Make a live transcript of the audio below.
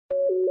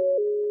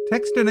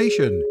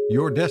Techstination,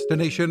 your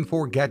destination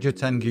for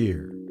gadgets and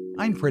gear.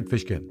 I'm Fred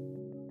Fishkin.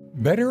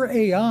 Better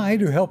AI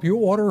to help you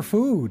order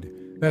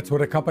food. That's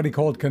what a company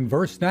called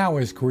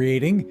ConverseNow is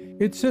creating.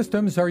 Its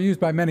systems are used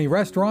by many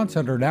restaurants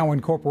and are now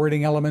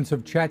incorporating elements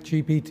of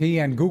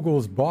ChatGPT and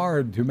Google's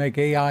Bard to make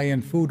AI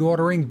in food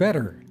ordering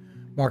better.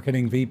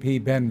 Marketing VP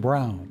Ben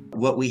Brown.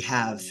 What we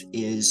have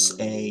is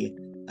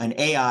an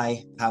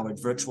AI-powered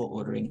virtual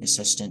ordering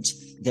assistant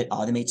that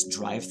automates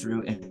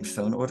drive-through and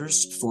phone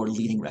orders for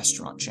leading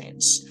restaurant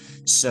chains.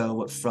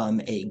 So from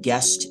a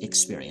guest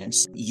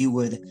experience, you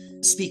would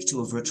speak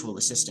to a virtual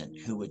assistant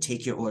who would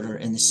take your order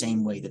in the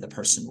same way that a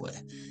person would.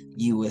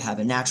 You would have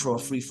a natural,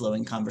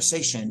 free-flowing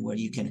conversation where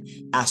you can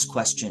ask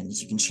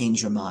questions, you can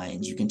change your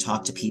mind, you can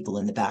talk to people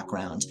in the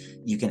background,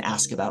 you can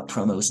ask about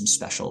promos and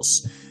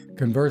specials.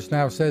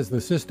 ConverseNow says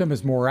the system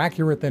is more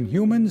accurate than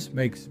humans,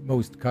 makes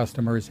most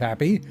customers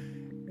happy,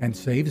 and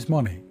saves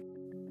money.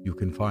 You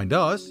can find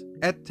us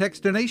at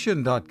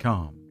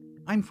Techstination.com.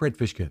 I'm Fred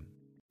Fishkin.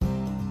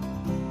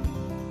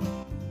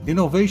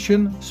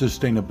 Innovation,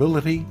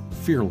 sustainability,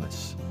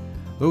 fearless.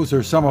 Those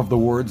are some of the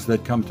words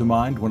that come to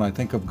mind when I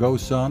think of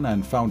GoSun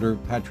and founder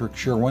Patrick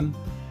Sherwin.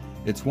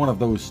 It's one of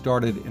those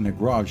started in a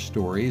garage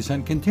stories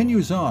and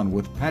continues on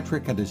with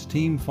Patrick and his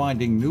team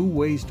finding new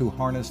ways to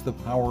harness the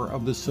power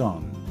of the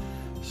sun.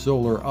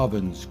 Solar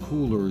ovens,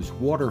 coolers,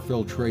 water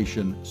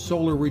filtration,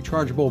 solar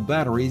rechargeable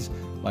batteries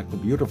like the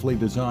beautifully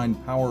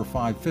designed Power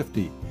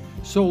 550,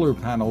 solar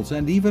panels,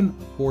 and even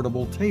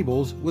portable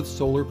tables with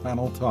solar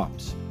panel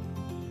tops.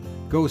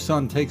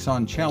 GoSun takes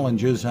on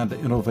challenges and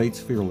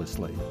innovates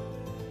fearlessly.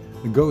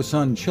 The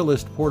GoSun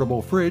Chillest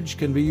portable fridge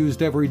can be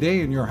used every day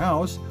in your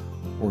house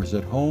or is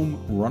at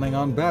home running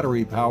on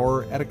battery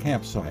power at a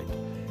campsite.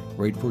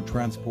 Great for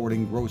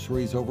transporting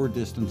groceries over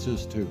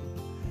distances too.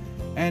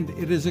 And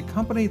it is a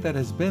company that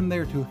has been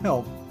there to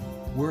help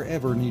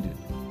wherever needed.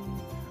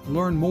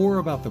 Learn more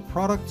about the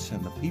products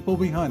and the people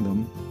behind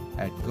them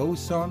at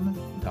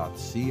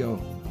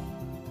gosun.co.